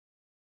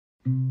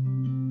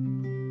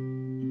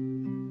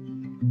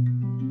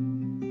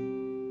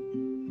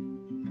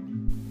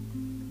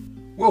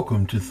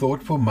Welcome to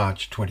Thought for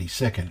March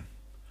 22nd.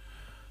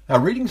 Our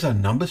readings are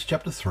Numbers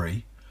chapter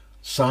 3,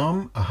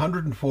 Psalm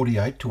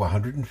 148 to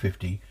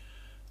 150,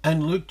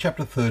 and Luke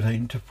chapter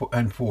 13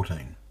 and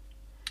 14.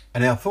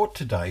 And our thought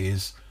today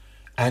is,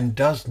 and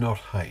does not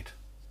hate.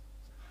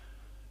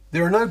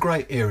 There are no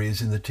grey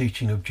areas in the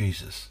teaching of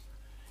Jesus.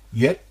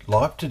 Yet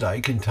life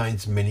today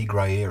contains many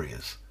grey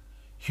areas.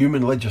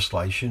 Human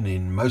legislation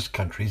in most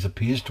countries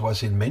appears to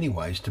us in many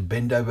ways to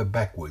bend over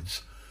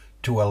backwards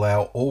to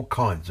allow all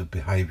kinds of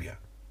behaviour.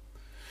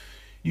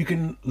 You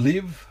can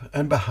live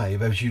and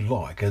behave as you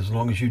like as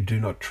long as you do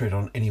not tread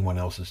on anyone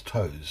else's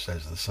toes,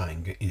 as the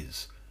saying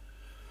is.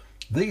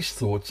 These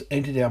thoughts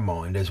entered our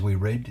mind as we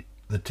read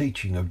the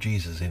teaching of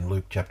Jesus in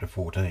Luke chapter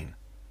 14.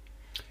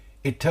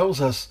 It tells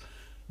us,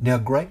 "Now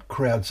great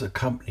crowds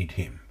accompanied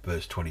him,"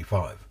 verse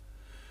 25.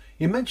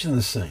 Imagine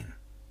the scene,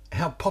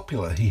 how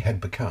popular he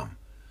had become,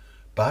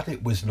 but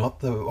it was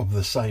not of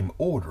the same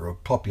order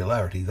of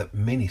popularity that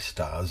many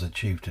stars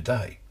achieve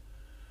today.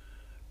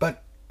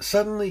 But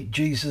suddenly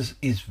Jesus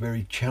is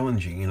very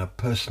challenging in a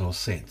personal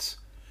sense.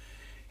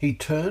 He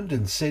turned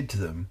and said to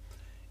them,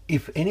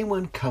 "If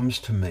anyone comes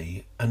to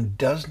me and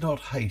does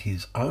not hate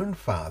his own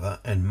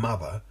father and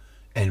mother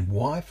and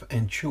wife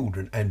and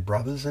children and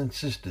brothers and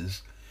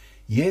sisters,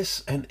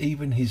 yes, and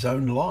even his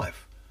own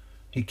life,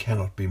 he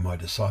cannot be my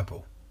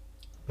disciple."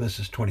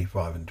 Verses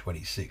 25 and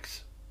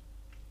 26.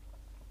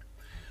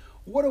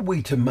 What are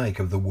we to make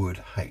of the word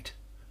hate?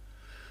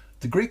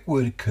 The Greek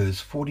word occurs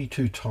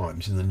 42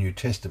 times in the New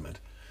Testament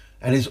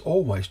and is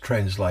always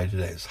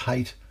translated as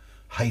hate,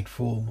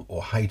 hateful,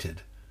 or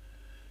hated,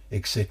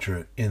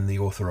 etc. in the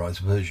Authorized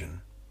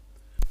Version.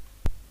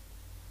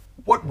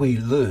 What we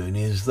learn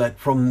is that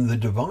from the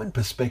divine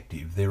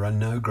perspective there are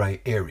no grey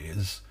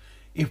areas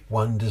if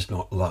one does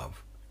not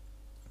love.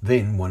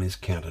 Then one is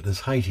counted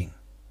as hating.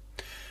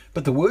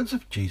 But the words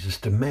of Jesus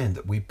demand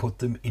that we put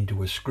them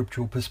into a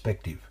scriptural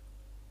perspective.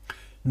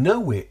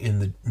 Nowhere in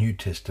the New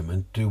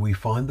Testament do we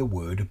find the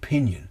word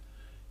opinion,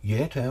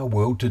 yet our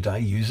world today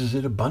uses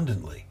it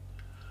abundantly.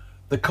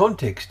 The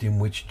context in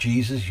which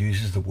Jesus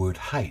uses the word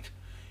hate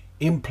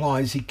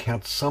implies he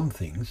counts some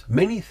things,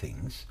 many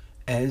things,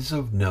 as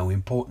of no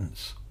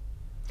importance.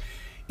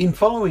 In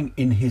following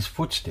in his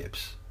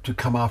footsteps to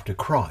come after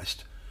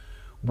Christ,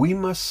 we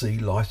must see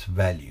life's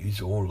values,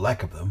 or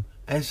lack of them,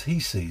 as he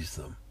sees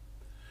them.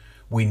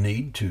 We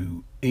need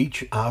to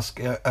each ask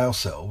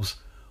ourselves,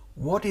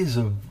 what is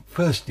of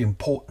first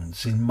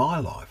importance in my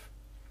life?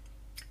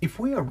 If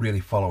we are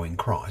really following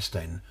Christ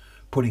and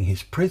putting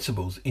his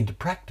principles into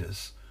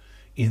practice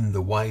in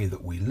the way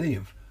that we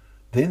live,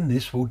 then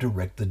this will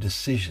direct the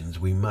decisions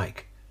we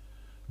make.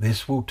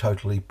 This will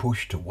totally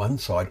push to one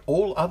side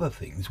all other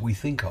things we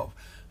think of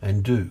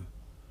and do.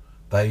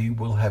 They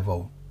will have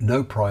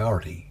no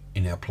priority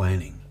in our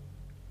planning.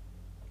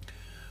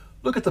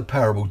 Look at the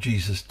parable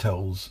Jesus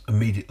tells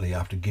immediately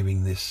after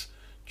giving this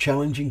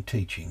challenging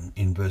teaching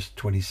in verse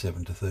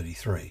 27 to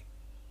 33.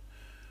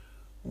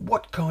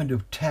 What kind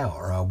of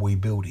tower are we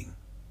building?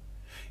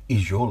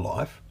 Is your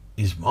life,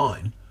 is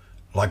mine,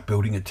 like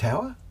building a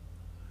tower?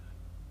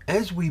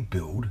 As we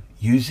build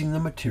using the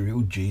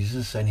material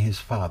Jesus and his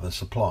Father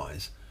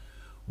supplies,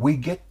 we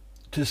get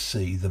to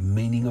see the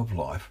meaning of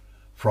life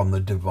from the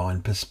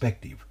divine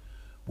perspective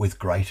with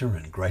greater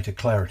and greater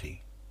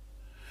clarity.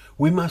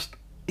 We must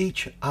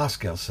each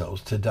ask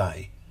ourselves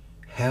today,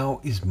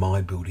 how is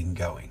my building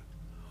going?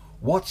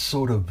 What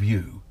sort of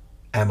view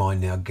am I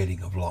now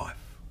getting of life?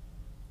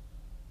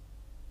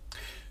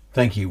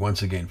 Thank you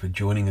once again for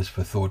joining us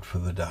for Thought for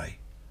the Day,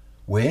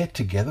 where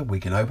together we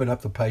can open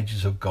up the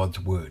pages of God's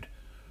Word,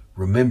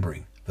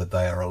 remembering that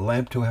they are a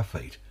lamp to our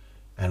feet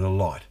and a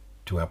light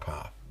to our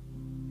path.